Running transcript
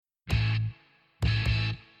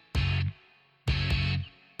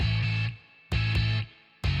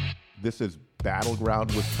This is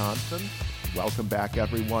Battleground Wisconsin. Welcome back,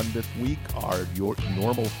 everyone. This week, your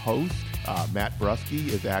normal host, Matt Brusky,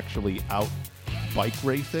 is actually out bike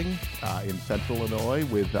racing in Central Illinois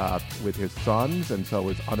with his sons, and so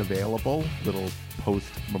is unavailable. Little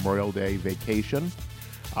post-Memorial Day vacation.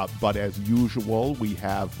 But as usual, we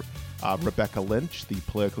have Rebecca Lynch, the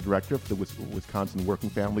political director of the Wisconsin Working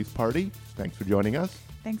Families Party. Thanks for joining us.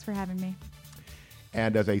 Thanks for having me.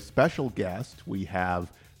 And as a special guest, we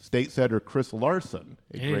have State Senator Chris Larson,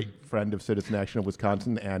 a great friend of Citizen Action of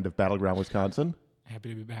Wisconsin and of Battleground Wisconsin. Happy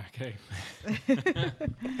to be back. Hey.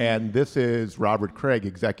 And this is Robert Craig,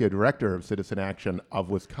 Executive Director of Citizen Action of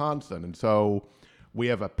Wisconsin. And so we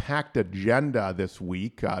have a packed agenda this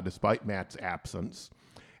week, despite Matt's absence.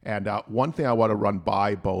 And one thing I want to run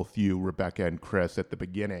by both you, Rebecca and Chris, at the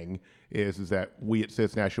beginning is that we at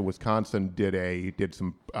Citizen Action of Wisconsin did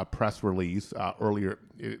some press release earlier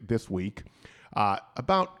this week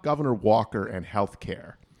about Governor Walker and health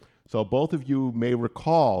care. So both of you may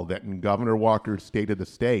recall that in Governor Walker's State of the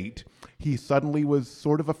State, he suddenly was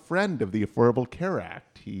sort of a friend of the Affordable Care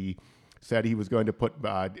Act. He said he was going to put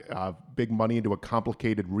big money into a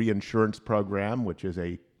complicated reinsurance program, which is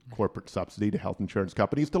a corporate subsidy to health insurance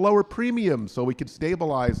companies to lower premiums so we could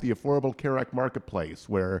stabilize the Affordable Care Act marketplace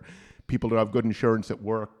where people don't have good insurance at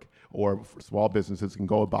work or small businesses can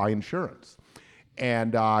go and buy insurance.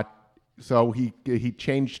 And so he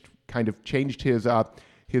changed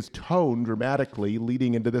his tone dramatically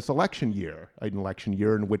leading into this election year, an election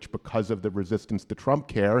year in which, because of the resistance to Trump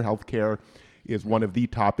care, health care is one of the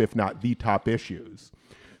top, if not the top issues.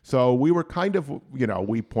 So we were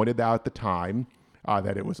we pointed out at the time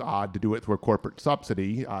that it was odd to do it through a corporate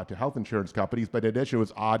subsidy to health insurance companies, but in addition, it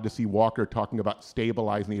was odd to see Walker talking about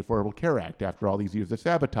stabilizing the Affordable Care Act after all these years of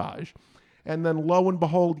sabotage. And then lo and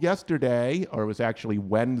behold, yesterday, or it was actually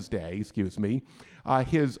Wednesday,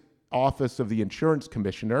 his Office of the Insurance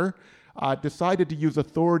Commissioner decided to use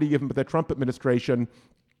authority given by the Trump administration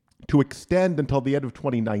to extend until the end of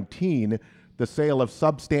 2019 the sale of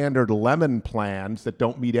substandard lemon plans that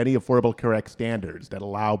don't meet any Affordable Care Act standards, that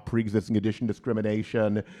allow pre-existing condition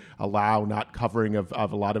discrimination, allow not covering of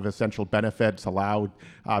a lot of essential benefits, allow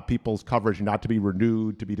people's coverage not to be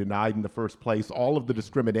renewed, to be denied in the first place, all of the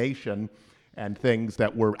discrimination and things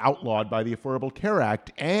that were outlawed by the Affordable Care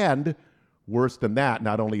Act. And worse than that,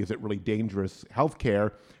 not only is it really dangerous health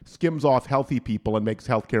care, skims off healthy people and makes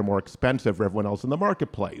health care more expensive for everyone else in the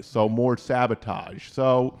marketplace. So more sabotage.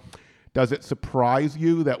 So does it surprise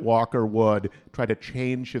you that Walker would try to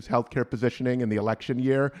change his health care positioning in the election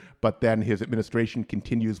year, but then his administration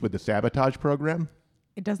continues with the sabotage program?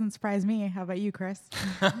 It doesn't surprise me. How about you, Chris?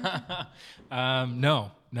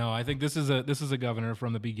 No. I think this is a governor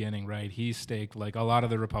from the beginning, right? He staked, like a lot of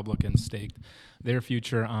the Republicans staked their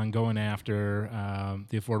future on going after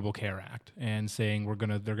the Affordable Care Act and saying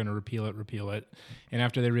they're gonna repeal it. And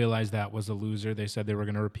after they realized that was a loser, they said they were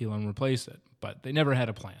gonna repeal and replace it. But they never had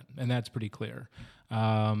a plan, and that's pretty clear.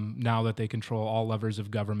 Now that they control all levers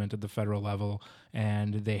of government at the federal level,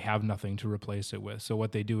 and they have nothing to replace it with. So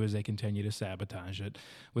what they do is they continue to sabotage it.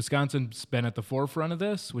 Wisconsin's been at the forefront of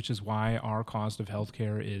this, which is why our cost of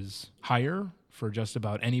healthcare is higher for just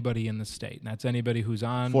about anybody in the state. And that's anybody who's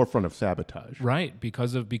on forefront of sabotage. Right,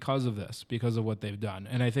 because of this, because of what they've done.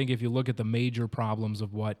 And I think if you look at the major problems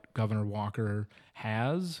of what Governor Walker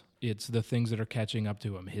has, it's the things that are catching up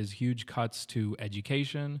to him. His huge cuts to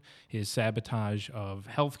education, his sabotage of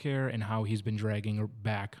healthcare, and how he's been dragging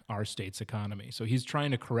back our state's economy. So he's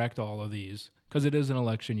trying to correct all of these because it is an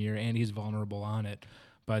election year and he's vulnerable on it.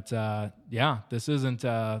 But this isn't.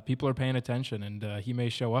 People are paying attention, and he may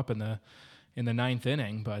show up in the ninth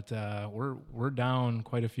inning, but we're down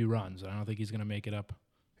quite a few runs. I don't think he's going to make it up.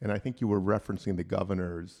 And I think you were referencing the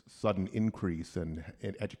governor's sudden increase in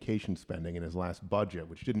education spending in his last budget,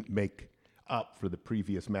 which didn't make up for the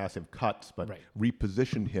previous massive cuts, but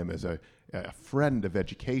repositioned him as a friend of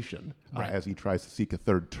education as he tries to seek a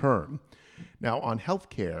third term. Now, on health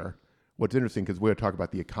care, what's interesting, because we're going to talk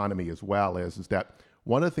about the economy as well, is that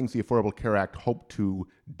one of the things the Affordable Care Act hoped to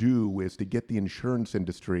do is to get the insurance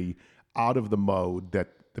industry out of the mode that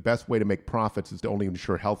the best way to make profits is to only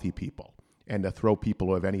insure healthy people, and to throw people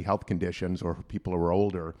who have any health conditions or people who are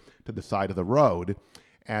older to the side of the road.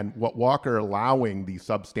 And what Walker allowing the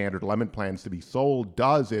substandard lemon plans to be sold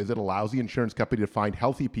does is it allows the insurance company to find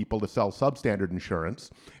healthy people to sell substandard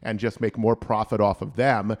insurance and just make more profit off of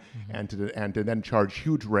them, and to then charge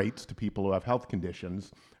huge rates to people who have health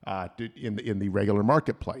conditions in the regular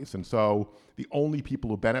marketplace. And so the only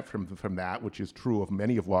people who benefit from that, which is true of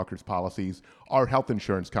many of Walker's policies, are health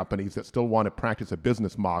insurance companies that still want to practice a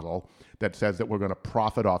business model that says that we're going to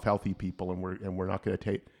profit off healthy people and we're not going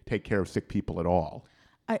to take care of sick people at all.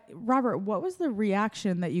 Robert, what was the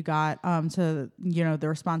reaction that you got to the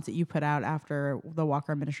response that you put out after the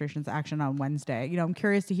Walker administration's action on Wednesday? I'm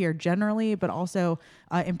curious to hear generally, but also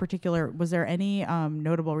in particular, was there any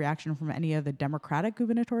notable reaction from any of the Democratic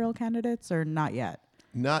gubernatorial candidates, or not yet?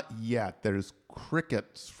 Not yet. There's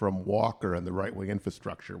crickets from Walker and the right-wing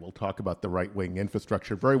infrastructure. We'll talk about the right-wing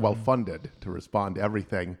infrastructure, very well funded to respond to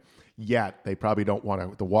everything. Yet they probably don't want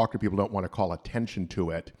to. The Walker people don't want to call attention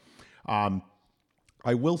to it.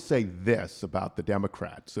 I will say this about the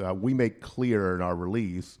Democrats. We make clear in our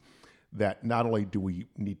release that not only do we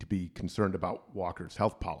need to be concerned about Walker's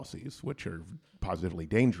health policies, which are positively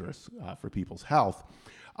dangerous for people's health,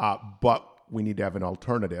 but we need to have an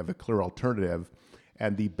alternative, a clear alternative.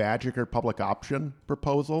 And the Badger public option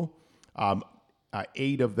proposal,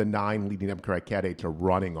 8 of the 9 leading Democratic candidates are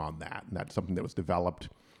running on that. And that's something that was developed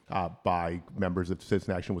by members of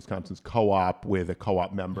Citizen Action Wisconsin's co-op with a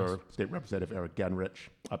co-op member, State Representative Eric Genrich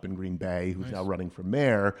up in Green Bay, who's now running for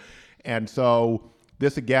mayor. And so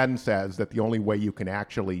this again says that the only way you can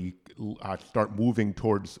actually start moving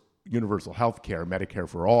towards universal health care, Medicare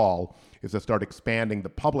for all, is to start expanding the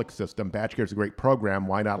public system. Badge Care is a great program.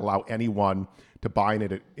 Why not allow anyone to buy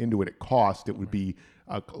into it at cost? It would be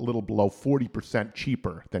a little below 40%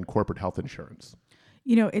 cheaper than corporate health insurance.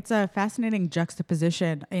 It's a fascinating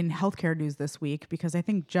juxtaposition in healthcare news this week, because I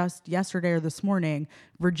think just yesterday or this morning,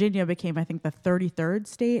 Virginia became, I think, the 33rd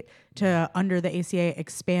state to, under the ACA,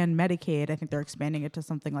 expand Medicaid. I think they're expanding it to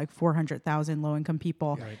something like 400,000 low-income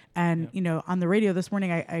people. Right. And, on the radio this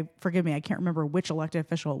morning, I forgive me, I can't remember which elected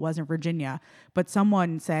official it was in Virginia, but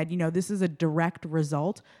someone said, this is a direct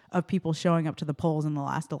result of people showing up to the polls in the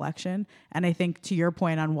last election. And I think, to your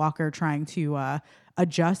point on Walker trying to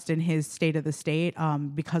adjust in his state of the state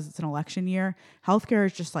because it's an election year, healthcare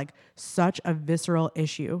is just like such a visceral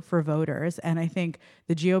issue for voters. And I think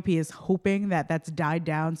the GOP is hoping that that's died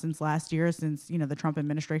down since last year, since, the Trump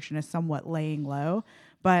administration is somewhat laying low.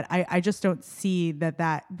 But I just don't see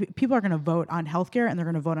that people are going to vote on healthcare, and they're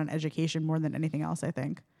going to vote on education more than anything else, I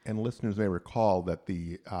think. And listeners may recall that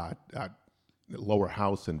the lower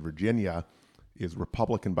house in Virginia is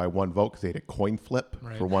Republican by one vote because they had a coin flip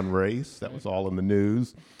for one race. That was all in the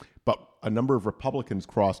news. But a number of Republicans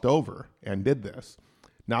crossed over and did this.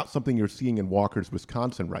 Not something you're seeing in Walker's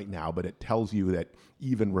Wisconsin right now, but it tells you that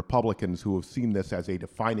even Republicans who have seen this as a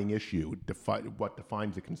defining issue, what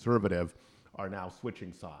defines a conservative, are now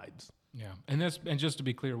switching sides. Yeah, and just to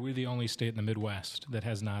be clear, we're the only state in the Midwest that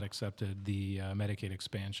has not accepted the Medicaid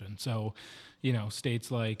expansion. So,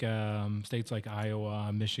 states like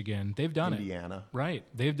Iowa, Michigan, they've done Indiana. it. Right,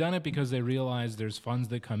 they've done it because they realize there's funds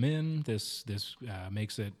that come in. This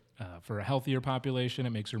makes it for a healthier population. It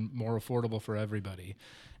makes it more affordable for everybody.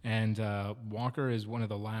 And Walker is one of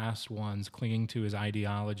the last ones clinging to his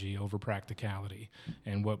ideology over practicality.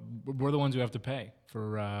 And we're the ones who have to pay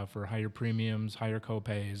for higher premiums, higher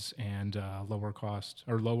copays, and lower cost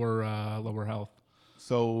or lower health.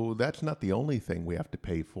 So that's not the only thing we have to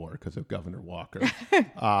pay for because of Governor Walker.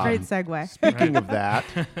 Great segue. Speaking of that,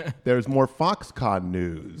 there's more Foxconn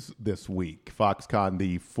news this week. Foxconn,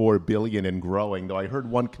 the $4 billion and growing, though I heard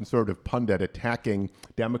one conservative pundit attacking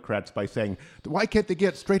Democrats by saying, why can't they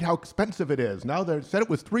get straight how expensive it is? Now they said it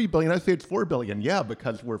was $3 billion. I say it's $4 billion. Yeah,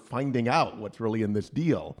 because we're finding out what's really in this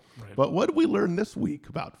deal. Right. But what did we learn this week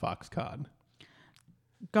about Foxconn?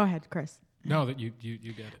 Go ahead, Chris. No, that you get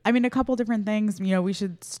it. I mean, a couple different things. We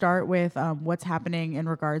should start with what's happening in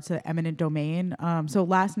regards to eminent domain. So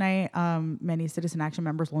last night, many Citizen Action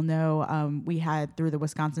members will know we had, through the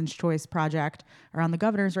Wisconsin's Choice Project around the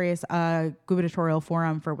governor's race, a gubernatorial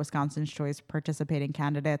forum for Wisconsin's Choice participating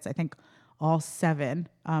candidates. I think all seven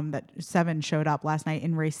showed up last night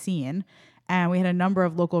in Racine. And we had a number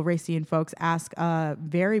of local Racine folks ask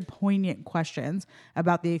very poignant questions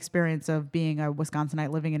about the experience of being a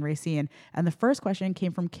Wisconsinite living in Racine. And the first question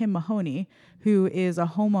came from Kim Mahoney, who is a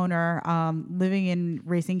homeowner living in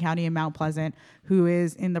Racine County in Mount Pleasant, who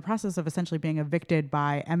is in the process of essentially being evicted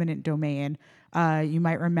by eminent domain. You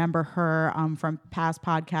might remember her from past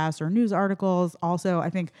podcasts or news articles. Also, I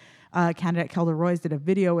think Candidate Kelda Roys did a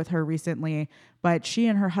video with her recently, but she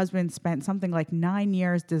and her husband spent something like 9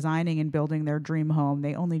 years designing and building their dream home.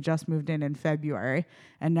 They only just moved in February,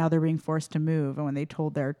 and now they're being forced to move. And when they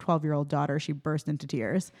told their 12-year-old daughter, she burst into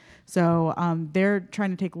tears. So they're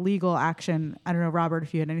trying to take legal action. I don't know, Robert,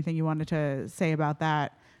 if you had anything you wanted to say about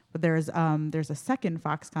that. But there's a second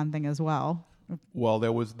Foxconn thing as well. Well,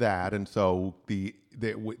 there was that, and so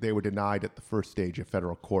they were denied at the first stage of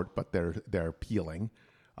federal court, but they're appealing.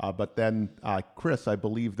 But then, Chris, I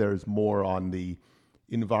believe there's more on the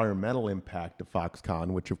environmental impact of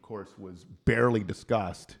Foxconn, which of course was barely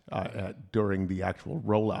discussed during the actual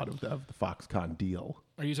rollout of the Foxconn deal.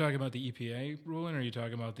 Are you talking about the EPA ruling, or are you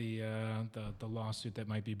talking about the lawsuit that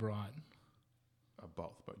might be brought?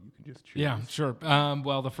 Both, but you can just choose. Yeah, sure.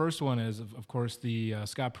 Well, the first one is, of course, the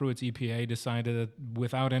Scott Pruitt's EPA decided that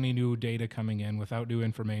without any new data coming in, without new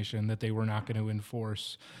information, that they were not going to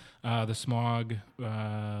enforce the smog,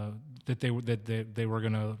 that they were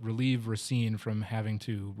going to relieve Racine from having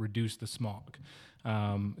to reduce the smog.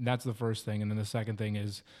 That's the first thing, and then the second thing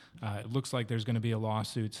is, it looks like there's going to be a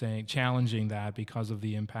lawsuit challenging that because of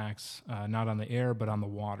the impacts not on the air but on the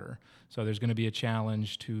water. So there's going to be a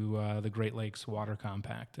challenge to the Great Lakes Water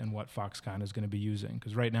Compact and what Foxconn is going to be using,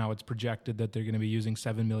 because right now it's projected that they're going to be using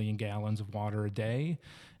 7 million gallons of water a day,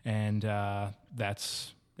 and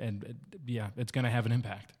it's going to have an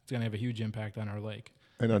impact. It's going to have a huge impact on our lake.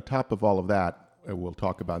 And on top of all of that, we'll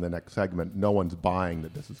talk about in the next segment, no one's buying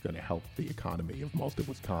that this is going to help the economy of most of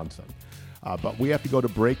Wisconsin. But we have to go to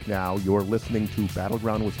break now. You're listening to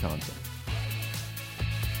Battleground Wisconsin.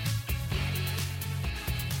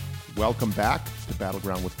 Welcome back to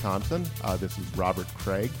Battleground Wisconsin. This is Robert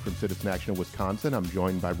Craig from Citizen Action of Wisconsin. I'm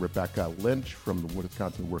joined by Rebecca Lynch from the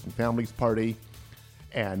Wisconsin Working Families Party,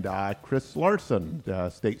 and Chris Larson, the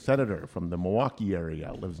state senator from the Milwaukee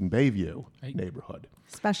area, lives in Bayview neighborhood.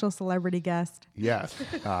 Special celebrity guest. Yes.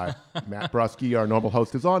 Matt Brusky, our normal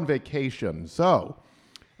host, is on vacation. So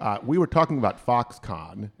we were talking about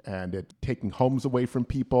Foxconn and it taking homes away from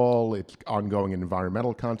people, its ongoing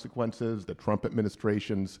environmental consequences, the Trump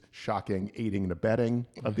administration's shocking aiding and abetting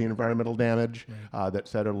of the environmental damage that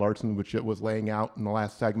Senator Larson was laying out in the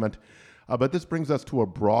last segment. But this brings us to a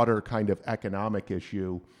broader kind of economic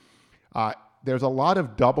issue. There's a lot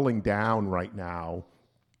of doubling down right now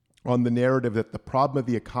on the narrative that the problem of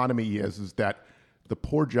the economy is that the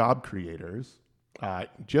poor job creators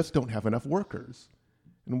just don't have enough workers.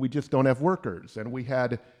 And we just don't have workers.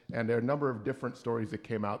 And there are a number of different stories that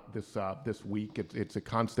came out this week. It's a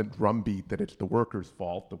constant drumbeat that it's the workers'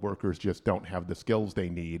 fault. The workers just don't have the skills they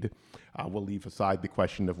need. We'll leave aside the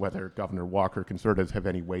question of whether Governor Walker conservatives have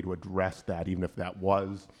any way to address that, even if that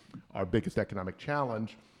was our biggest economic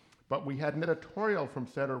challenge. But we had an editorial from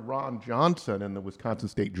Senator Ron Johnson in the Wisconsin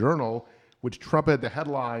State Journal, which trumpeted the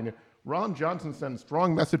headline, "Ron Johnson sends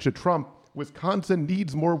strong message to Trump, Wisconsin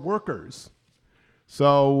needs more workers."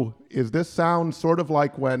 So is this sound sort of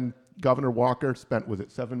like when Governor Walker spent, was it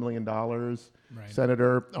 $7 million,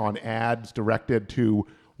 Senator, on ads directed to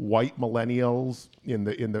white millennials in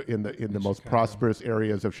the most prosperous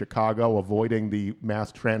areas of Chicago, avoiding the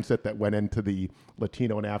mass transit that went into the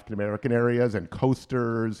Latino and African American areas, and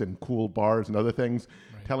coasters and cool bars and other things,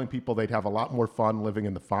 telling people they'd have a lot more fun living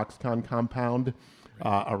in the Foxconn compound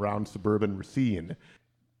around suburban Racine.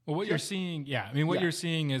 Well, what you're seeing, you're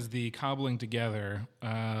seeing is the cobbling together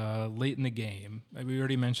late in the game. We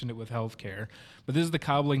already mentioned it with healthcare, but this is the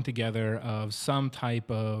cobbling together of some type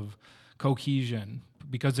of cohesion,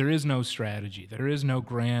 because there is no strategy. There is no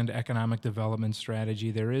grand economic development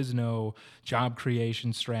strategy. There is no job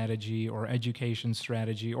creation strategy or education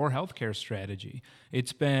strategy or healthcare strategy.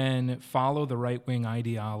 It's been follow the right-wing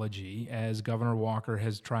ideology as Governor Walker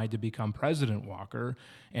has tried to become President Walker.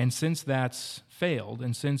 And since that's failed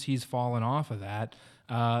and since he's fallen off of that,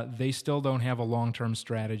 they still don't have a long-term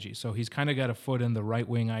strategy. So he's kind of got a foot in the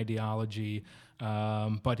right-wing ideology,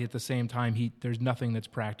 but at the same time, there's nothing that's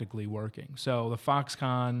practically working. So the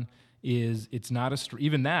Foxconn it's not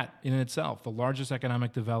even that in itself, the largest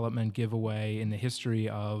economic development giveaway in the history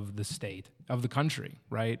of the state, of the country,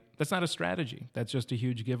 right? That's not a strategy. That's just a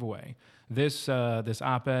huge giveaway. This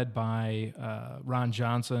op-ed by Ron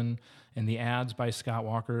Johnson and the ads by Scott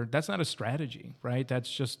Walker, that's not a strategy, right?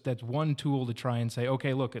 That's one tool to try and say,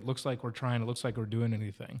 okay, look, it looks like we're trying, it looks like we're doing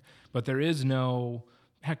anything. But there is no,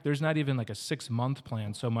 heck, there's not even like a 6-month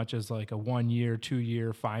plan so much as like a 1-year,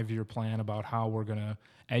 2-year, 5-year plan about how we're going to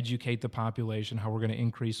educate the population, how we're going to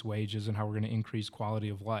increase wages, and how we're going to increase quality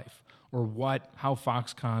of life, or how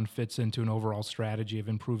Foxconn fits into an overall strategy of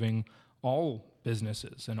improving all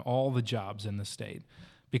businesses and all the jobs in the state.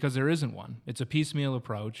 because there isn't one. It's a piecemeal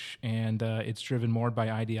approach, and it's driven more by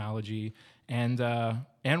ideology and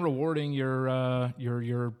rewarding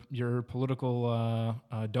your political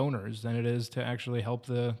donors than it is to actually help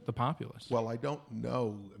the populace. Well, I don't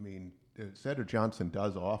know. I mean, Senator Johnson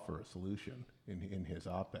does offer a solution in his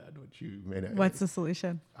op-ed, which you made. What's the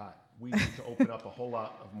solution? We need to open up a whole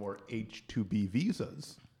lot of more H-2B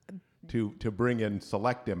visas to bring in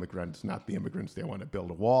select immigrants, not the immigrants they want to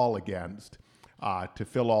build a wall against, to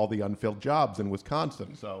fill all the unfilled jobs in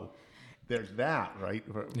Wisconsin. So there's that, right?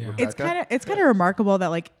 Yeah. It's kind of remarkable that,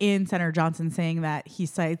 like, in Senator Johnson saying that, he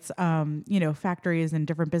cites factories and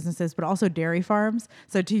different businesses, but also dairy farms.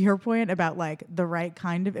 So to your point about, like, the right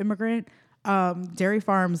kind of immigrant, dairy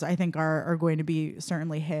farms, I think, are going to be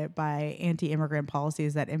certainly hit by anti-immigrant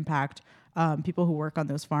policies that impact people who work on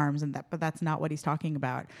those farms, but that's not what he's talking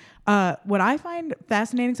about. What I find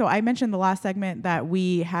fascinating, so I mentioned the last segment that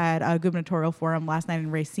we had a gubernatorial forum last night in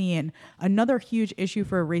Racine. Another huge issue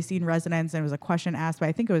for Racine residents, and it was a question asked by,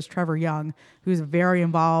 I think it was Trevor Young, who's very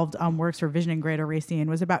involved, works for Vision in Greater Racine,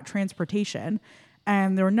 was about transportation.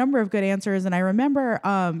 And there were a number of good answers. And I remember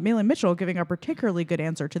Malin Mitchell giving a particularly good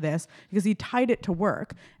answer to this because he tied it to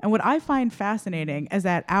work. And what I find fascinating is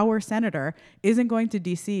that our senator isn't going to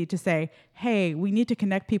D.C. to say, hey, we need to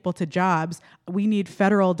connect people to jobs. We need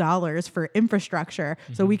federal dollars for infrastructure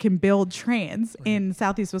so we can build trains in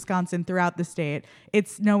Southeast Wisconsin throughout the state.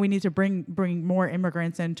 It's no, we need to bring more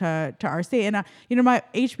immigrants into our state. And my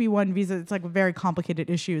HB1 visa, it's like a very complicated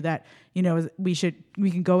issue that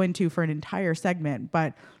we can go into for an entire segment,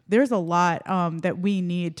 but there's a lot that we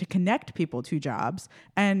need to connect people to jobs.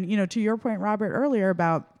 And to your point, Robert, earlier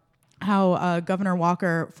about how Governor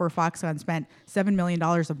Walker for Foxconn spent $7 million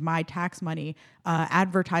of my tax money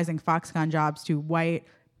advertising Foxconn jobs to white,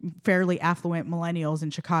 fairly affluent millennials in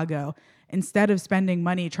Chicago, instead of spending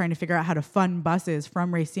money trying to figure out how to fund buses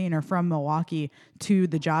from Racine or from Milwaukee to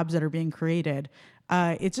the jobs that are being created.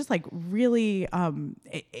 It's just like really,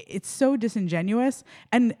 it's so disingenuous.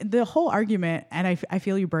 And the whole argument, and I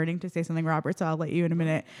feel you burning to say something, Robert, so I'll let you in a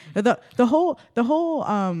minute. The whole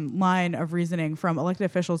line of reasoning from elected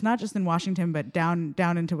officials, not just in Washington, but down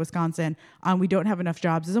into Wisconsin, we don't have enough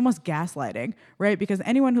jobs, is almost gaslighting, right? Because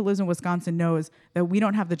anyone who lives in Wisconsin knows that we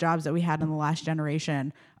don't have the jobs that we had in the last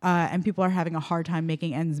generation, and people are having a hard time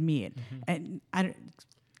making ends meet. And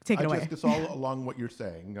take it away. Just all along what you're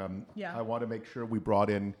saying. I want to make sure we brought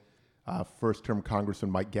in first-term Congressman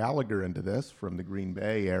Mike Gallagher into this from the Green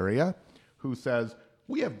Bay area, who says,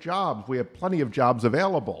 we have jobs. We have plenty of jobs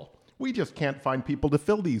available. We just can't find people to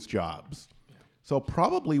fill these jobs. Yeah. So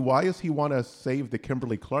probably why does he want to save the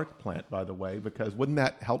Kimberly-Clark plant, by the way? Because wouldn't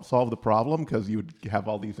that help solve the problem? Because you would have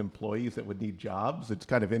all these employees that would need jobs. It's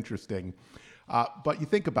kind of interesting. But you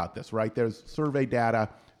think about this, right? There's survey data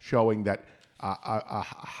showing that a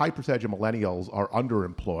high percentage of millennials are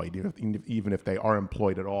underemployed, even if they are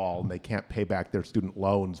employed at all, and they can't pay back their student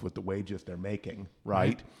loans with the wages they're making,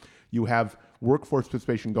 right? You have workforce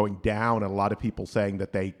participation going down, and a lot of people saying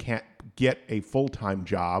that they can't get a full-time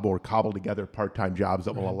job or cobble together part-time jobs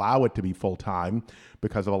that will allow it to be full-time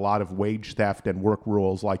because of a lot of wage theft and work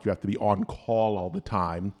rules, like you have to be on call all the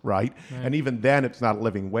time, right? And even then, it's not a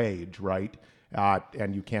living wage, right?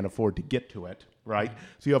 And you can't afford to get to it. Right?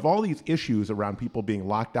 So you have all these issues around people being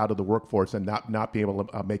locked out of the workforce and not being able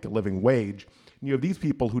to make a living wage. And you have these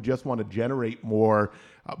people who just want to generate more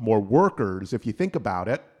workers. If you think about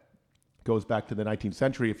it, goes back to the 19th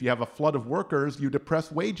century. If you have a flood of workers, you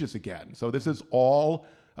depress wages again. So this is all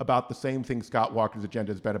about the same thing Scott Walker's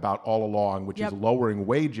agenda has been about all along, which is lowering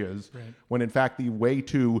wages, when in fact the way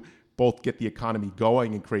to both get the economy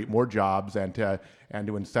going and create more jobs and to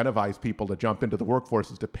incentivize people to jump into the workforce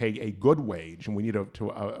is to pay a good wage. And we need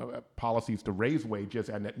policies to raise wages,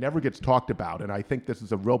 and it never gets talked about. And I think this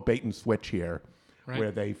is a real bait and switch here,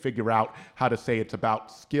 where they figure out how to say it's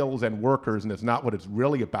about skills and workers, and it's not what it's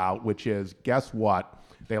really about, which is, guess what?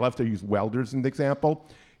 They love to use welders as an example.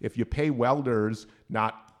 If you pay welders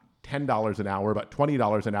not $10 an hour, but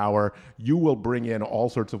 $20 an hour, you will bring in all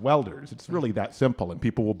sorts of welders. It's really that simple, and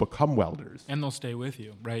people will become welders. And they'll stay with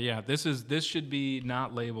you, right? Yeah, this should be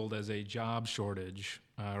not labeled as a job shortage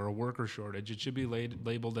or a worker shortage. It should be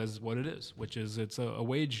labeled as what it is, which is it's a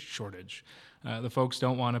wage shortage. The folks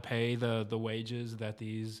don't want to pay the wages that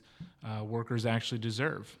these workers actually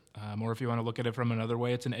deserve. Or if you want to look at it from another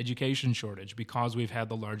way, it's an education shortage because we've had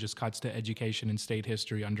the largest cuts to education in state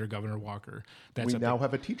history under Governor Walker. We now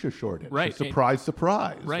have a teacher shortage. Right. Surprise,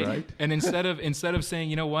 surprise. Right. And instead of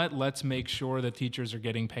saying, you know what, let's make sure that teachers are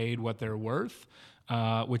getting paid what they're worth,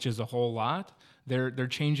 which is a whole lot, they're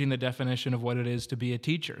changing the definition of what it is to be a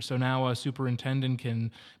teacher. So now a superintendent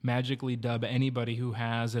can magically dub anybody who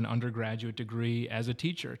has an undergraduate degree as a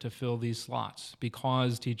teacher to fill these slots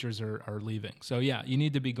because teachers are leaving. So yeah, you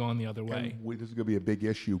need to be going the other way. This is going to be a big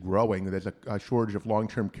issue growing. There's a shortage of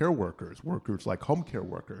long-term care workers like home care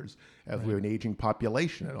workers, as we have an aging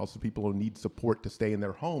population, and also people who need support to stay in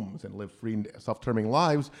their homes and live free, self-determining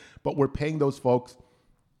lives. But we're paying those folks,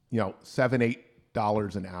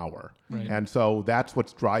 $7-8 an hour. Right. And so that's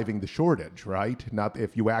what's driving the shortage, right? Not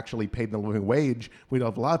if you actually paid the living wage, we'd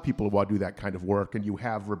have a lot of people who want to do that kind of work. And you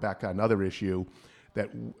have, Rebecca, another issue that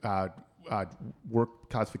work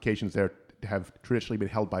classifications there have traditionally been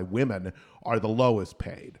held by women are the lowest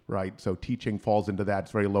paid, right? So teaching falls into that.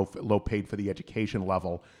 It's very low paid for the education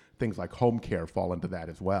level. Things like home care fall into that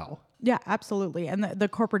as well. Yeah, absolutely. And the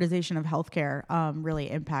corporatization of healthcare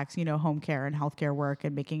really impacts, home care and healthcare work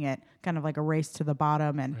and making it kind of like a race to the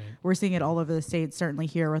bottom. And we're seeing it all over the state, certainly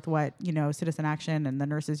here with what, Citizen Action and the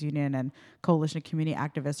Nurses Union and Coalition of Community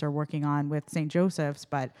Activists are working on with St. Joseph's,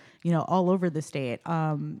 but, all over the state.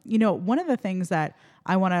 One of the things that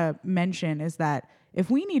I want to mention is that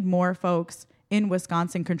if we need more folks in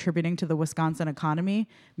Wisconsin contributing to the Wisconsin economy,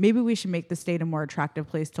 maybe we should make the state a more attractive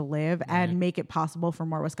place to live and make it possible for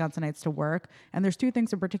more Wisconsinites to work. And there's two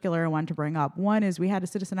things in particular I wanted to bring up. One is we had a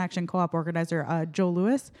Citizen Action Co-op organizer, Joe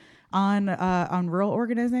Lewis, on rural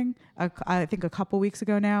organizing, I think a couple weeks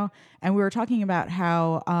ago now. And we were talking about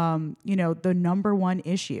how, the number one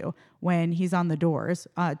issue when he's on the doors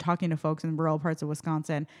talking to folks in rural parts of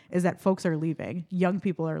Wisconsin is that folks are leaving. Young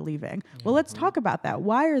people are leaving. Yeah. Well, let's talk about that.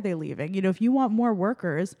 Why are they leaving? If you want more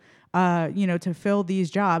workers, to fill these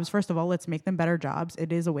jobs, first of all, let's make them better jobs.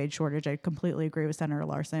 It is a wage shortage. I completely agree with Senator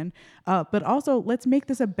Larson. But also, let's make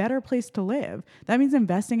this a better place to live. That means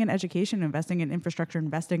investing in education, investing in infrastructure,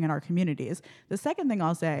 investing in our communities. The second thing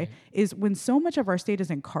I'll say is when so much of our state is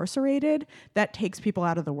incarcerated, that takes people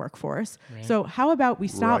out of the workforce. Right. So how about we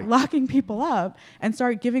stop locking people up and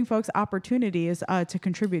start giving folks opportunities to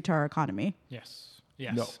contribute to our economy? Yes.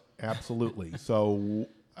 No, absolutely. So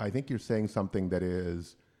I think you're saying something that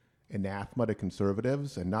is anathema to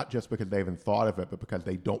conservatives, and not just because they haven't thought of it, but because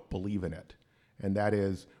they don't believe in it. And that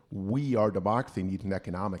is, our democracy needs an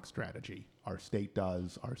economic strategy. Our state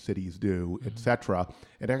does, our cities do, et cetera.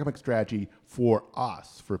 An economic strategy for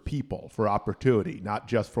us, for people, for opportunity, not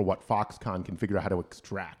just for what Foxconn can figure out how to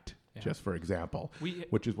extract. Just for example,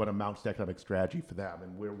 which is what amounts to economic strategy for them.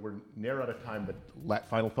 And we're near out of time, but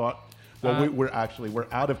final thought? Well, we're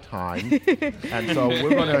out of time. And so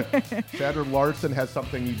we're going to, Senator Larson has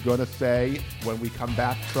something he's going to say when we come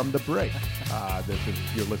back from the break.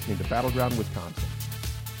 You're listening to Battleground Wisconsin.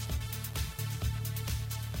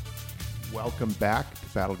 Welcome back to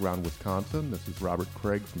Battleground Wisconsin. This is Robert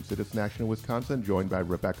Craig from Citizen Action of Wisconsin, joined by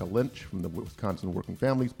Rebecca Lynch from the Wisconsin Working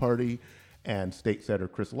Families Party and State Senator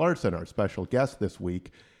Chris Larson, our special guest this week.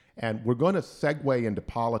 And we're going to segue into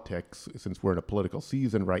politics since we're in a political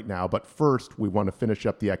season right now. But first, we want to finish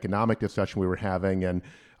up the economic discussion we were having and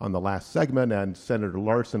on the last segment. And Senator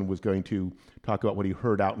Larson was going to talk about what he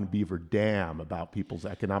heard out in Beaver Dam about people's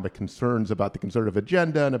economic concerns about the conservative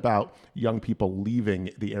agenda and about young people leaving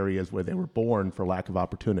the areas where they were born for lack of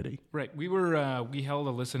opportunity. Right. We held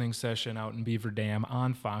a listening session out in Beaver Dam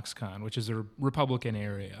on Foxconn, which is a Republican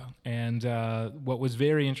area. And what was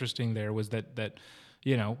very interesting there was that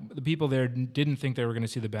the people there didn't think they were going to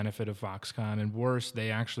see the benefit of Foxconn, and worse, they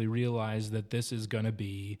actually realized that this is going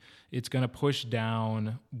to it's going to push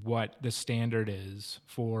down what the standard is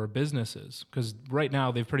for businesses. Because right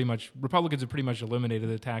now, Republicans have pretty much eliminated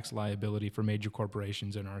the tax liability for major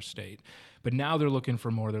corporations in our state. But now they're looking for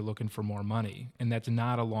more. They're looking for more money, and that's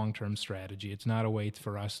not a long-term strategy. It's not a way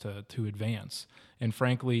for us to advance. And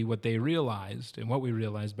frankly, what they realized, and what we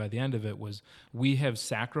realized by the end of it, was we have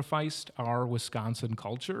sacrificed our Wisconsin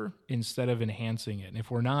culture instead of enhancing it. And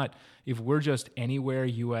if we're just anywhere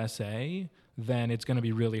USA, then it's going to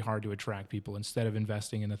be really hard to attract people instead of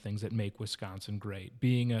investing in the things that make Wisconsin great.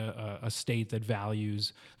 Being a state that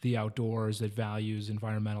values the outdoors, that values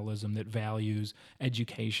environmentalism, that values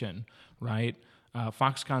education, right?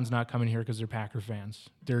 Foxconn's not coming here because they're Packer fans.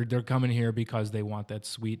 They're coming here because they want that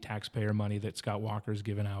sweet taxpayer money that Scott Walker's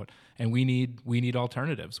given out, and we need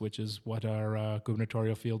alternatives, which is what our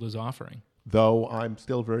gubernatorial field is offering. Though I'm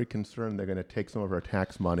still very concerned they're going to take some of our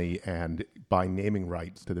tax money and buy naming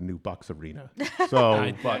rights to the new Bucks Arena.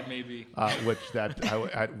 So, maybe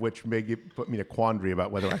which may put me in a quandary about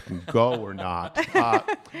whether I can go or not.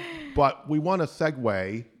 But we want to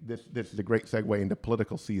segue. This is a great segue into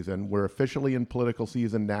political season. We're officially in political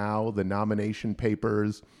season now. The nomination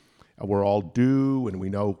papers we're all due, and we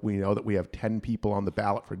know that we have 10 people on the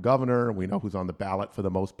ballot for governor, and we know who's on the ballot for the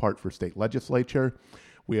most part for state legislature.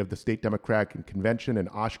 We have the state Democratic convention in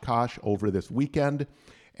Oshkosh over this weekend,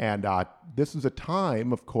 and this is a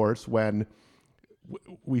time, of course, when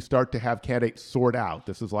we start to have candidates sort out.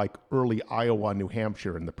 This is like early Iowa, New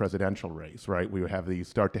Hampshire in the presidential race, right? We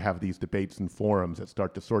start to have these debates and forums that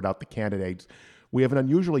start to sort out the candidates. We have an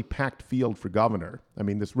unusually packed field for governor. I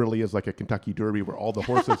mean, this really is like a Kentucky Derby where all the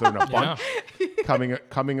horses are in a bunch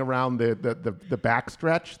coming around the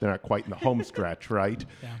backstretch. They're not quite in the home stretch, right?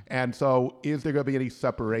 Yeah. And so is there going to be any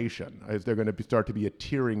separation? Is there going to start to be a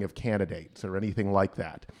tiering of candidates or anything like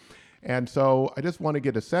that? And so I just want to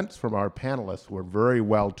get a sense from our panelists who are very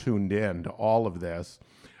well tuned in to all of this.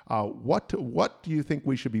 What do you think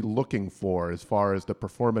we should be looking for as far as the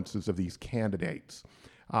performances of these candidates?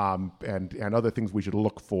 And other things we should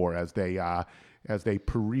look for as they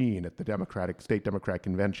preen at the state Democratic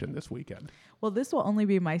convention this weekend? Well, this will only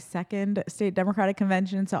be my second state Democratic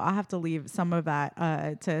convention, so I'll have to leave some of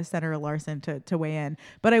that to Senator Larson to weigh in.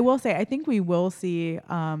 But I will say, I think we will see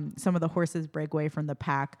some of the horses break away from the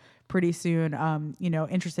pack pretty soon.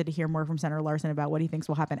 Interested to hear more from Senator Larson about what he thinks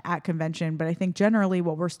will happen at convention. But I think generally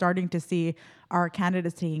what we're starting to see are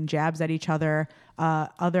candidates taking jabs at each other,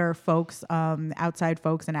 other folks, outside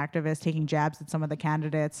folks and activists taking jabs at some of the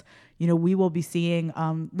candidates. We will be seeing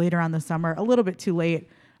later on this summer, a little bit too late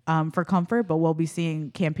for comfort, but we'll be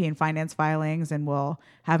seeing campaign finance filings, and we'll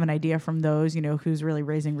have an idea from those, who's really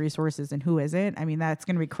raising resources and who isn't. I mean, that's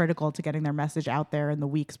going to be critical to getting their message out there in the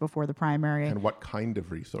weeks before the primary. And what kind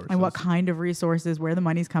of resources? Where the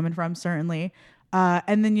money's coming from, certainly.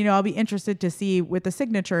 And then, I'll be interested to see with the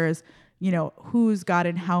signatures, who's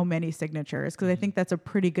gotten how many signatures, because I think that's a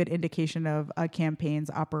pretty good indication of a campaign's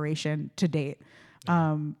operation to date.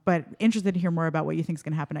 But interested to hear more about what you think is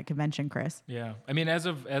going to happen at convention, Chris. Yeah, I mean, as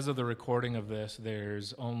of the recording of this,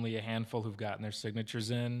 there's only a handful who've gotten their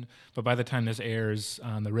signatures in. But by the time this airs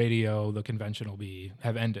on the radio, the convention will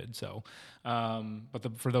have ended. So,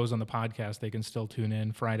 for those on the podcast, they can still tune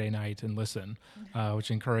in Friday night and listen,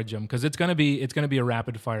 which encourage them, because it's going to be a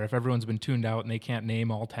rapid fire. If everyone's been tuned out and they can't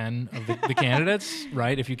name all 10 of the candidates,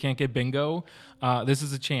 right? If you can't get bingo, this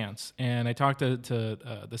is a chance. And I talked to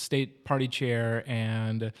the state party chair,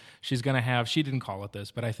 and she's going to have, she didn't call it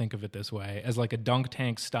this, but I think of it this way, as like a dunk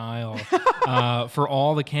tank style. For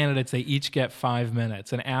all the candidates, they each get 5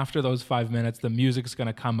 minutes. And after those 5 minutes, the music's going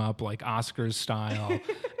to come up like Oscars style,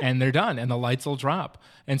 and they're done, and the lights will drop.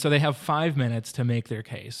 And so they have 5 minutes to make their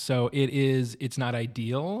case. So it's not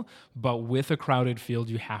ideal, but with a crowded field,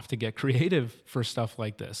 you have to get creative for stuff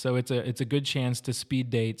like this. So it's a good chance to speed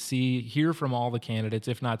date, hear from all the candidates,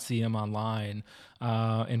 if not see them online,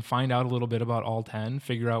 and find out a little bit about all 10,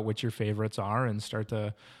 figure out what your favorites are, and start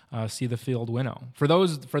to see the field winnow. For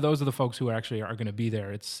those of the folks who actually are going to be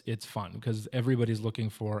there, it's fun, because everybody's looking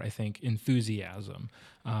for, I think, enthusiasm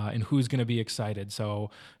and who's going to be excited.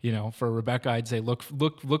 So, for Rebecca, I'd say look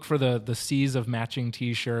for the seas of matching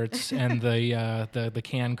T-shirts and the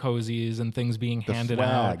can cozies and things being handed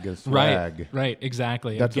out. Swag. Right,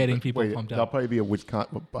 exactly. Getting people pumped up. There'll probably be a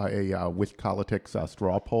Wisconsin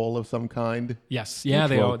straw poll of some kind. Yes, yeah,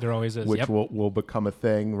 there always is. Which will become a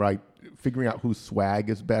thing, right? Figuring out whose swag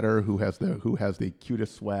is better, who has the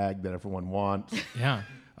cutest swag that everyone wants. Yeah.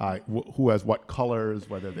 Who has what colors,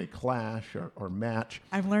 whether they clash or match.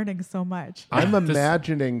 I'm learning so much. I'm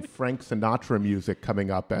imagining Frank Sinatra music coming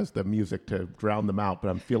up as the music to drown them out, but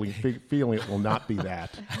I'm feeling it will not be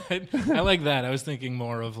that. I like that. I was thinking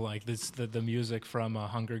more of like the music from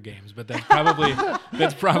Hunger Games, but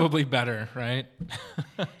that's probably better, right?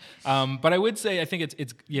 But I would say I think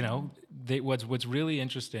it's what's really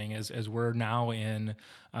interesting is as we're now in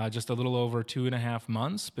just a little over 2.5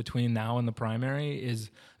 months between now and the primary,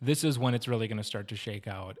 this is when it's really going to start to shake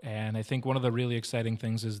out. And I think one of the really exciting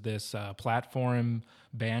things is this platform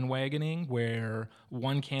bandwagoning, where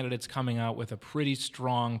one candidate's coming out with a pretty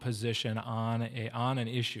strong position on an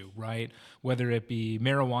issue, right? Whether it be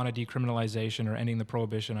marijuana decriminalization or ending the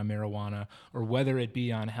prohibition on marijuana, or whether it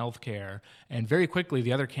be on healthcare. And very quickly,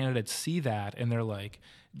 the other candidates see that, and they're like,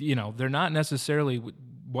 they're not necessarily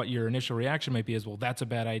what your initial reaction might be is, well, that's a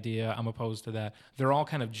bad idea, I'm opposed to that. They're all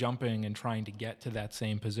kind of jumping and trying to get to that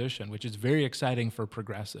same position, which is very exciting for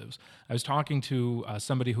progressives. I was talking to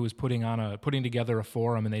somebody who was putting together a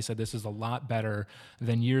forum, and they said this is a lot better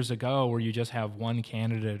than years ago, where you just have one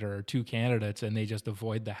candidate or two candidates and they just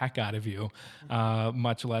avoid the heck out of you,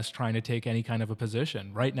 much less trying to take any kind of a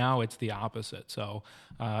position. Right now, it's the opposite. So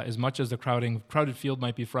as much as the crowded field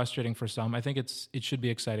might be frustrating for some, I think it should be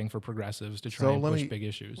exciting for progressives to try and push big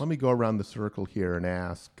issues. Let me go around the circle here and ask,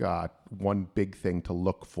 ask one big thing to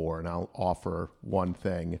look for, and I'll offer one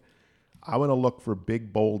thing. I want to look for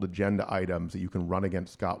big, bold agenda items that you can run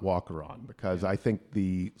against Scott Walker on, because I think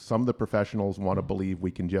some of the professionals want to believe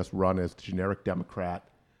we can just run as generic Democrat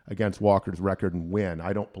against Walker's record and win.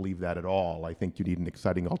 I don't believe that at all. I think you need an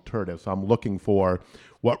exciting alternative. So I'm looking for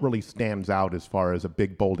what really stands out as far as a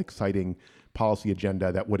big, bold, exciting policy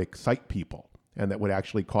agenda that would excite people and that would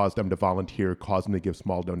actually cause them to volunteer, cause them to give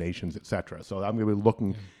small donations, et cetera. So I'm going to be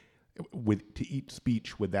looking to each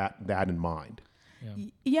speech with that in mind.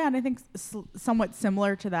 Yeah, and I think somewhat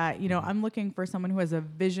similar to that, I'm looking for someone who has a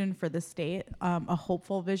vision for the state, a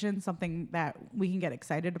hopeful vision, something that we can get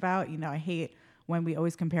excited about. I hate when we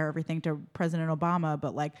always compare everything to President Obama,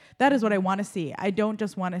 but that is what I want to see. I don't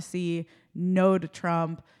just want to see no to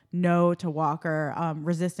Trump, no to Walker,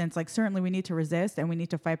 resistance. Certainly we need to resist and we need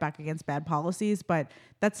to fight back against bad policies, but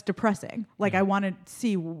that's depressing. I want to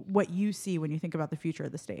see what you see when you think about the future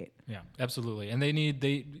of the state. Yeah, absolutely. And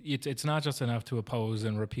it's not just enough to oppose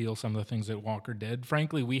and repeal some of the things that Walker did.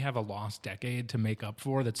 Frankly, we have a lost decade to make up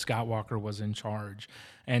for that Scott Walker was in charge.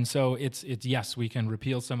 And so it's yes, we can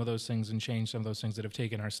repeal some of those things and change some of those things that have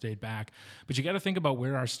taken our state back. But you got to think about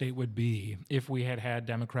where our state would be if we had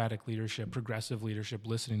Democratic leadership, progressive leadership,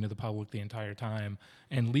 listening to the public the entire time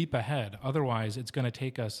and leap ahead. Otherwise, it's going to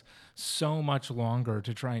take us so much longer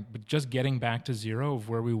to try. But just getting back to zero of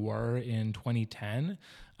where we were in 2010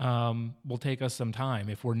 will take us some time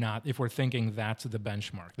if we're thinking that's the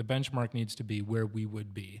benchmark. The benchmark needs to be where we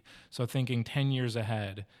would be. So thinking 10 years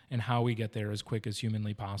ahead and how we get there as quick as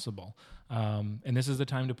humanly possible. And this is the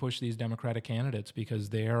time to push these Democratic candidates because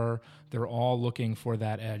they're all looking for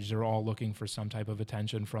that edge. They're all looking for some type of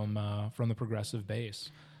attention from the progressive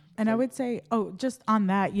base. And I would say, just on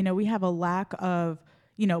that, we have a lack of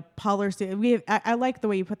policy. I like the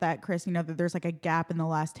way you put that, Chris, that there's a gap in the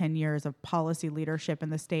last 10 years of policy leadership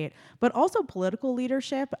in the state, but also political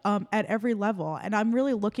leadership at every level. And I'm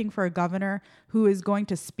really looking for a governor who is going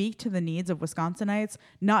to speak to the needs of Wisconsinites,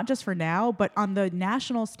 not just for now, but on the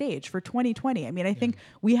national stage for 2020. I think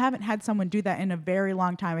we haven't had someone do that in a very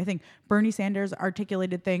long time. I think Bernie Sanders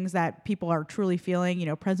articulated things that people are truly feeling.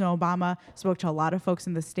 President Obama spoke to a lot of folks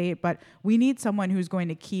in the state, but we need someone who's going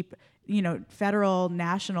to keep federal,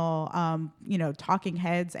 national, talking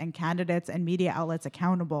heads and candidates and media outlets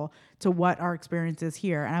accountable to what our experience is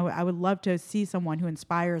here. And I would love to see someone who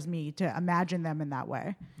inspires me to imagine them in that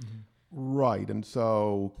way. Mm-hmm. Right. And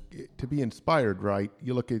so to be inspired, right,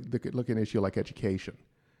 you look at an issue like education.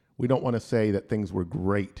 We don't want to say that things were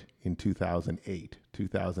great in 2008,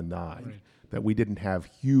 2009, that we didn't have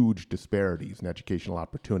huge disparities in educational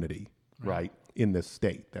opportunity, right? In this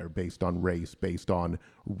state. They're based on race, based on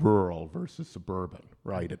rural versus suburban,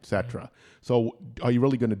 right, et cetera. So are you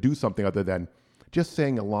really going to do something other than just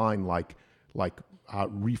saying a line like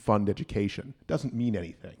refund education? Doesn't mean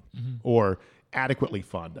anything. Mm-hmm. Or adequately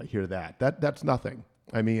fund, I hear that. That's nothing.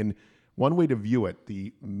 One way to view it,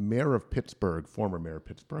 the mayor of Pittsburgh, former mayor of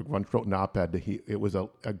Pittsburgh, once wrote an op-ed. It was a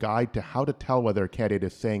guide to how to tell whether a candidate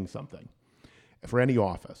is saying something for any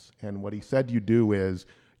office. And what he said you do is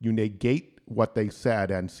you negate what they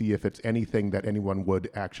said and see if it's anything that anyone would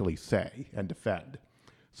actually say and defend.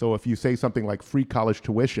 So if you say something like free college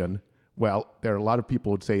tuition, well, there are a lot of people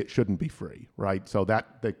who would say it shouldn't be free, right? So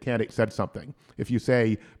that the candidate said something. If you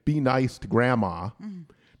say, be nice to grandma,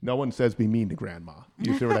 no one says be mean to grandma.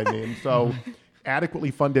 You see what I mean? So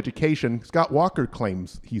adequately fund education, Scott Walker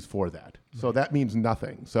claims he's for that. So that means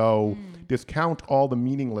nothing. So discount all the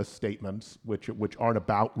meaningless statements which aren't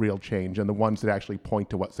about real change and the ones that actually point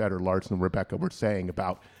to what Senator Larson and Rebecca were saying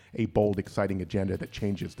about a bold, exciting agenda that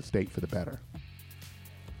changes the state for the better.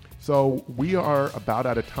 So we are about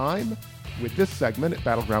out of time with this segment at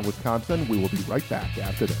Battleground Wisconsin. We will be right back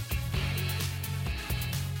after this.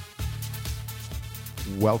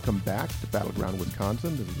 Welcome back to Battleground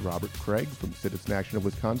Wisconsin. This is Robert Craig from Citizen Action of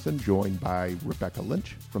Wisconsin, joined by Rebecca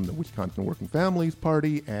Lynch from the Wisconsin Working Families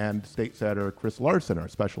Party and State Senator Chris Larson, our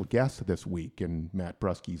special guest this week in Matt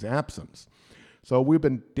Brusky's absence. So we've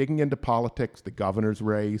been digging into politics, the governor's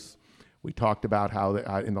race. We talked about how,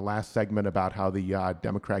 in the last segment, about how the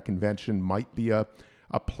Democrat convention might be a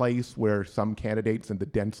place where some candidates in the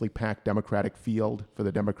densely packed Democratic field for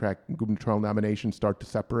the Democrat gubernatorial nomination start to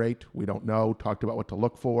separate. We don't know. Talked about what to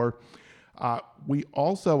look for. We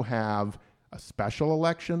also have a special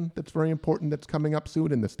election that's very important that's coming up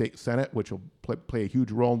soon in the state Senate, which will play a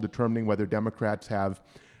huge role in determining whether Democrats have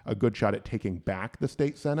a good shot at taking back the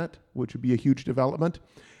state Senate, which would be a huge development.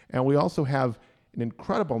 And we also have an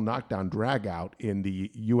incredible knockdown drag-out in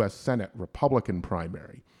the U.S. Senate Republican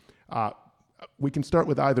primary. We can start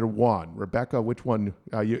with either one. Rebecca, which one?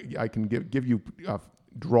 I can give you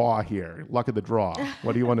draw here. Luck of the draw.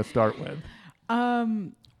 What do you want to start with?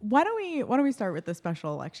 Why don't we start with the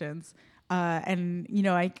special elections? And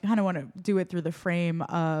I kind of want to do it through the frame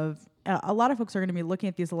of a lot of folks are going to be looking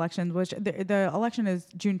at these elections, which the election is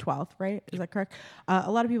June 12th, right? Is that correct? A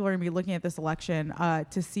lot of people are going to be looking at this election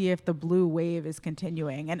to see if the blue wave is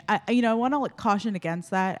continuing. And I want to caution against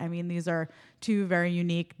that. I mean, these are two very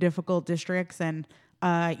unique, difficult districts, and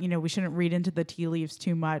we shouldn't read into the tea leaves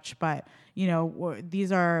too much, but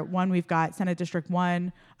these are we've got Senate District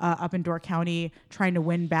 1 up in Door County trying to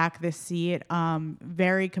win back this seat.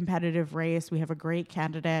 Very competitive race. We have a great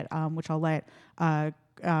candidate, which I'll let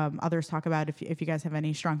others talk about if you guys have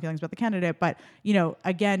any strong feelings about the candidate. But,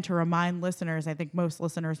 again, to remind listeners, I think most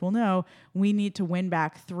listeners will know, we need to win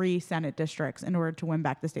back 3 Senate districts in order to win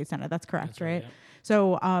back the state Senate. That's correct, right? Yeah.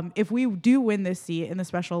 So if we do win this seat in the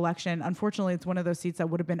special election, unfortunately, it's one of those seats that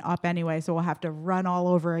would have been up anyway. So we'll have to run all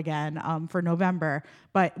over again for November.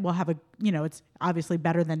 But we'll have it's obviously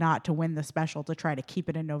better than not to win the special to try to keep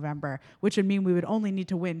it in November, which would mean we would only need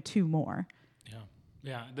to win 2 more.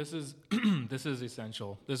 Yeah, this is this is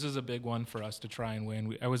essential. This is a big one for us to try and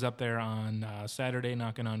win. I was up there on Saturday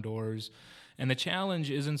knocking on doors, and the challenge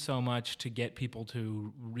isn't so much to get people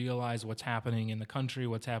to realize what's happening in the country,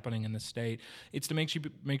 what's happening in the state. It's to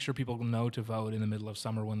make sure people know to vote in the middle of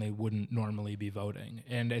summer when they wouldn't normally be voting.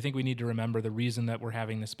 And I think we need to remember the reason that we're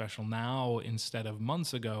having this special now instead of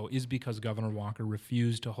months ago is because Governor Walker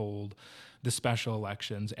refused to hold the special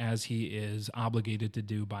elections as he is obligated to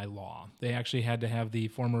do by law. They actually had to have the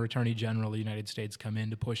former Attorney General of the United States come in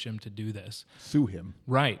to push him to do this. Sue him.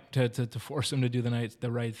 Right, to force him to do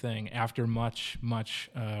the right thing after much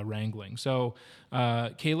wrangling. So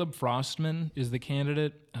Caleb Frostman is the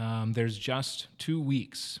candidate. There's just 2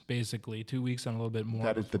 weeks, basically, 2 weeks and a little bit more.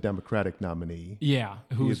 That is the Democratic nominee. Yeah.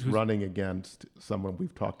 Who's running against someone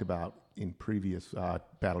we've talked about in previous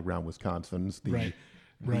Battleground Wisconsin's, the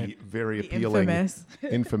very appealing,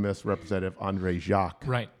 infamous Representative Andre Jacques.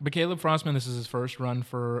 Right. But Caleb Frostman, this is his first run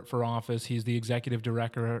for office. He's the executive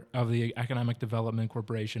director of the Economic Development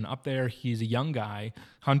Corporation up there. He's a young guy,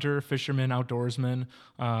 hunter, fisherman, outdoorsman.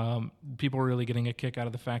 People were really getting a kick out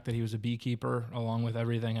of the fact that he was a beekeeper along with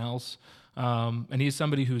everything else. And he's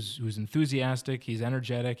somebody who's enthusiastic, he's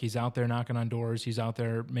energetic, he's out there knocking on doors, he's out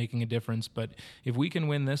there making a difference. But if we can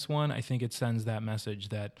win this one, I think it sends that message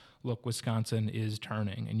that, look, Wisconsin is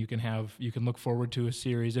turning, and you can look forward to a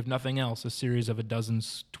series, if nothing else, a series of a dozen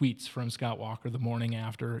tweets from Scott Walker the morning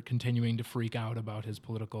after, continuing to freak out about his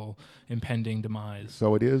political impending demise.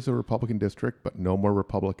 So it is a Republican district, but no more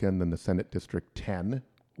Republican than the Senate District 10,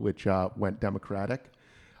 which went Democratic.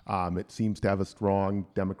 It seems to have a strong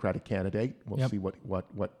Democratic candidate. We'll see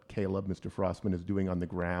what Caleb, Mr. Frostman, is doing on the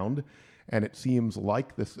ground. And it seems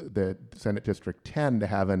like the Senate District 10 to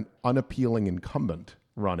have an unappealing incumbent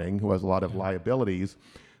running who has a lot of liabilities.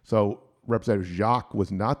 So Representative Jacques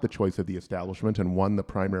was not the choice of the establishment and won the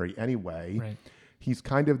primary anyway. Right. He's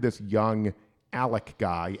kind of this young ALEC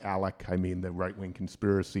guy. ALEC, I mean the right-wing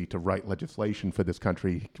conspiracy to write legislation for this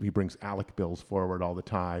country. He brings ALEC bills forward all the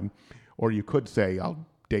time. Or you could say, I'll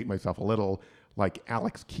date myself a little, like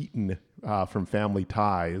Alex Keaton from Family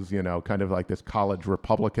Ties, kind of like this college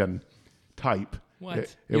Republican type. What?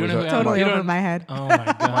 It was was totally over my head. Oh my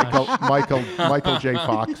gosh. Michael J.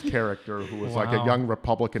 Fox character who was like a young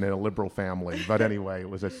Republican in a liberal family. But anyway, it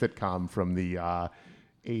was a sitcom from the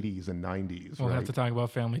 80s and 90s. We'll right? have to talk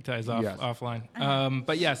about Family Ties offline.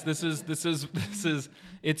 But yes, this is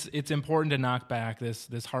it's important to knock back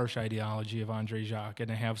this harsh ideology of Andre Jacques and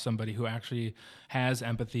to have somebody who actually has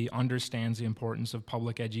empathy, understands the importance of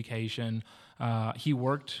public education. He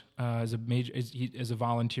worked as a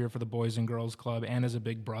volunteer for the Boys and Girls Club and as a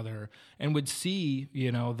big brother, and would see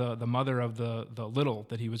the mother of the little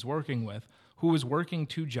that he was working with, who was working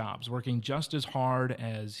 2 jobs, working just as hard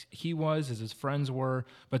as he was, as his friends were,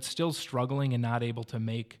 but still struggling and not able to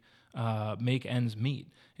make ends meet.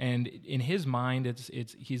 And in his mind,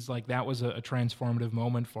 he's like, that was a transformative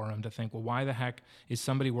moment for him to think, well, why the heck is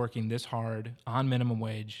somebody working this hard on minimum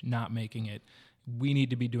wage not making it? We need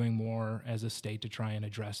to be doing more as a state to try and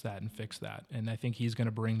address that and fix that. And I think he's going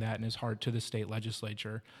to bring that in his heart to the state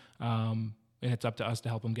legislature. And it's up to us to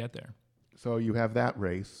help him get there. So you have that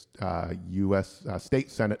race, U.S. State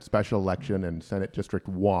Senate special election and Senate District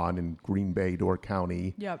 1 in Green Bay, Door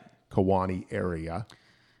County, Kewanee area.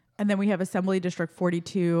 And then we have Assembly District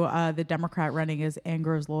 42. The Democrat running is Ann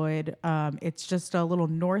Groves Lloyd. It's just a little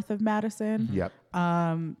north of Madison. Yep.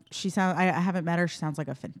 I haven't met her. She sounds like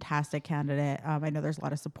a fantastic candidate. I know there's a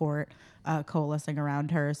lot of support coalescing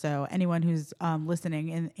around her. So anyone who's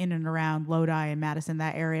listening in and around Lodi and Madison,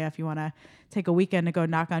 that area, if you want to take a weekend to go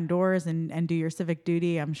knock on doors and do your civic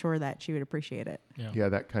duty, I'm sure that she would appreciate it. Yeah,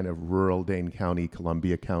 that kind of rural Dane County,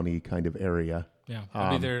 Columbia County kind of area. Yeah,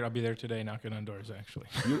 I'll be there today, knocking on doors. Actually,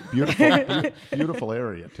 beautiful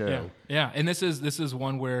area too. Yeah, and this is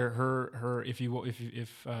one where her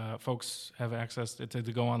if folks have access to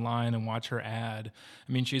go online and watch her ad.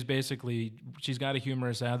 I mean, she's got a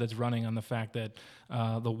humorous ad that's running on the fact that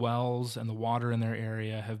the wells and the water in their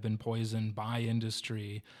area have been poisoned by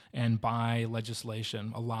industry and by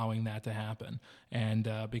legislation allowing that to happen. And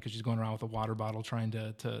because she's going around with a water bottle trying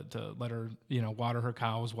to let her water her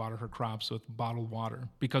cows, water her crops with bottled water,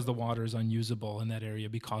 because the water is unusable in that area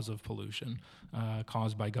because of pollution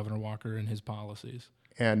caused by Governor Walker and his policies.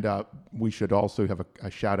 And we should also have a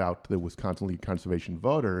shout out to the Wisconsin League Conservation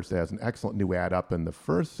Voters that has an excellent new ad up in the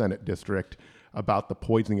 1st Senate District about the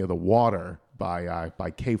poisoning of the water by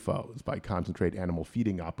CAFOs, by concentrated animal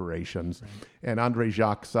feeding operations. Right. And Andre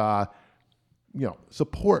Jacques'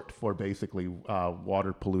 support for basically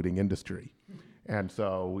water polluting industry. And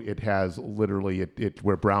so it has literally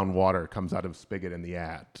where brown water comes out of spigot in the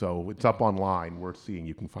ad. So it's up online, worth seeing.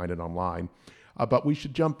 You can find it online. But we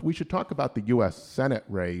should talk about the U.S. Senate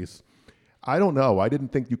race. I don't know. I didn't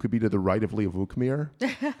think you could be to the right of Leah Vukmir.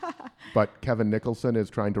 But Kevin Nicholson is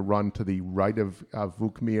trying to run to the right of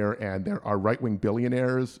Vukmir, and there are right-wing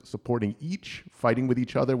billionaires supporting each, fighting with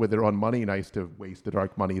each other with their own money. Nice to waste the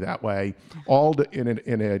dark money that way, all in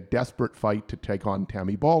a desperate fight to take on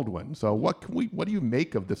Tammy Baldwin. So what do you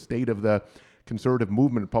make of the state of the conservative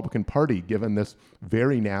movement, Republican Party, given this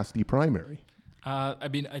very nasty primary?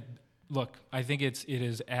 Look, I think it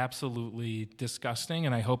is absolutely disgusting,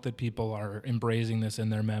 and I hope that people are embracing this in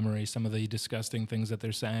their memory, some of the disgusting things that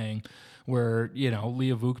they're saying, where,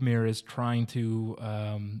 Leah Vukmir is trying to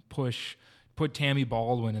put Tammy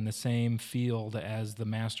Baldwin in the same field as the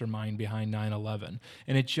mastermind behind 9/11.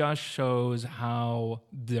 And it just shows how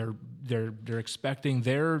they're expecting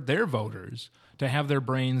their voters to have their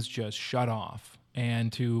brains just shut off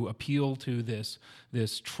and to appeal to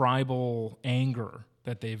this tribal anger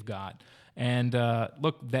that they've got. And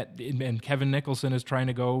and Kevin Nicholson is trying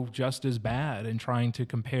to go just as bad and trying to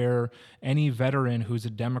compare any veteran who's a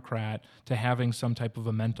Democrat to having some type of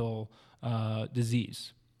a mental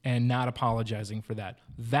disease and not apologizing for that.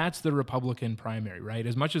 That's the Republican primary, right?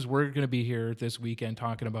 As much as we're going to be here this weekend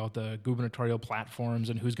talking about the gubernatorial platforms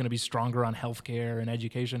and who's going to be stronger on healthcare and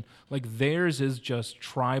education, like theirs is just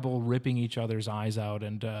tribal, ripping each other's eyes out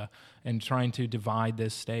and trying to divide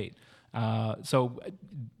this state. So,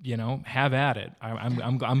 have at it.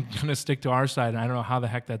 I'm going to stick to our side, and I don't know how the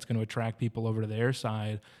heck that's going to attract people over to their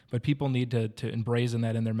side, but people need to embrace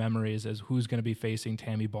that in their memories as who's going to be facing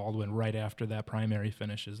Tammy Baldwin right after that primary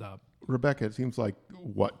finishes up. Rebecca, it seems like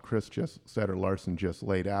what Chris just said or Larson just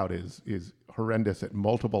laid out is horrendous at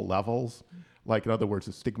multiple levels. Like, in other words,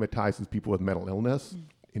 it stigmatizes people with mental illness.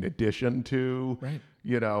 In addition to,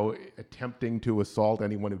 attempting to assault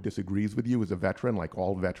anyone who disagrees with you as a veteran, like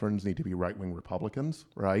all veterans need to be right-wing Republicans,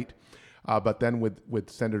 right? But then with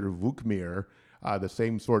Senator Vukmir, the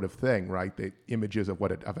same sort of thing, right? The images of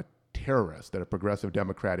of a terrorist, that a progressive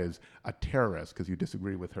Democrat is a terrorist because you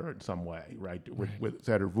disagree with her in some way, right? With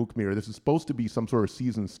Senator Vukmir, this is supposed to be some sort of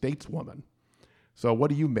seasoned stateswoman. So what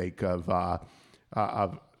do you make of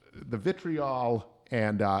the vitriol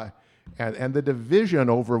and the division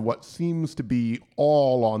over what seems to be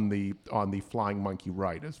all on the flying monkey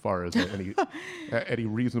right, as far as any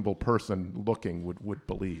reasonable person looking would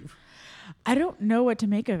believe? I don't know what to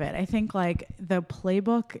make of it. I think the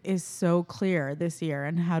playbook is so clear this year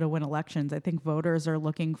and how to win elections. I think voters are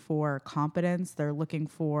looking for competence. They're looking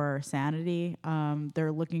for sanity.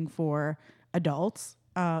 They're looking for adults.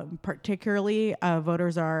 Particularly,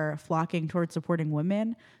 voters are flocking towards supporting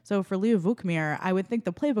women. So for Leah Vukmir, I would think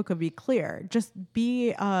the playbook would be clear. Just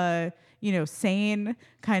be sane,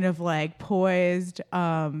 kind of poised,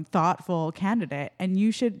 thoughtful candidate, and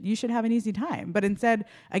you should have an easy time. But instead,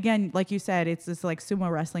 again, like you said, it's this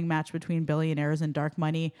sumo wrestling match between billionaires and dark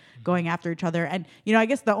money going after each other. And I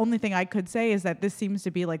guess the only thing I could say is that this seems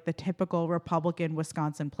to be the typical Republican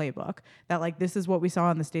Wisconsin playbook. That this is what we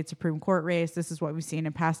saw in the state Supreme Court race. This is what we've seen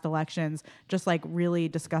in past elections. Just really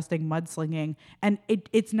disgusting mudslinging, and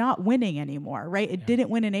it's not winning anymore, right? It didn't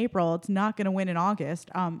win in April. It's not going to win in August.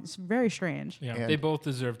 It's very strange. Yeah, And- they both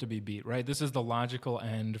deserve to be beat, right? This is the logical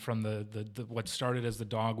end from the what started as the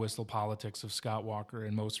dog whistle politics of Scott Walker,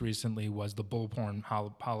 and most recently was the bullhorn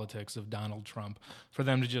politics of Donald Trump. For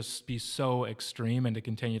them to just be so extreme and to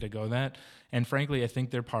continue to go that, and frankly, I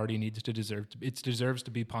think their party deserves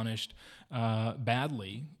to be punished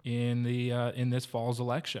badly in this fall's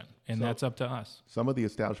election, and that's up to us. Some of the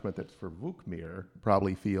establishment that's for Vukmir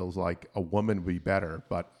probably feels like a woman would be better,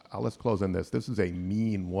 but let's close on this. This is a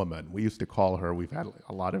mean woman. We used to call her, we've had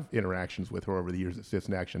a lot of interactions with her over the years at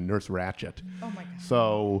Citizen Action, Nurse Ratchet. Oh my God.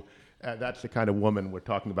 So that's the kind of woman we're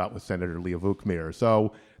talking about with Senator Leah Vukmir.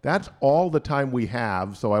 So that's all the time we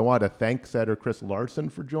have. So I want to thank Senator Chris Larson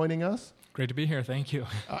for joining us. Great to be here. Thank you.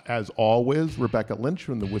 As always, Rebecca Lynch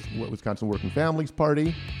from the Wisconsin Working Families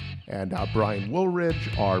Party, and Brian Woolridge,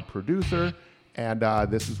 our producer. And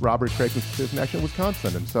this is Robert Craig with Citizen Action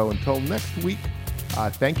Wisconsin. And so until next week,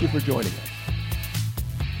 thank you for joining us.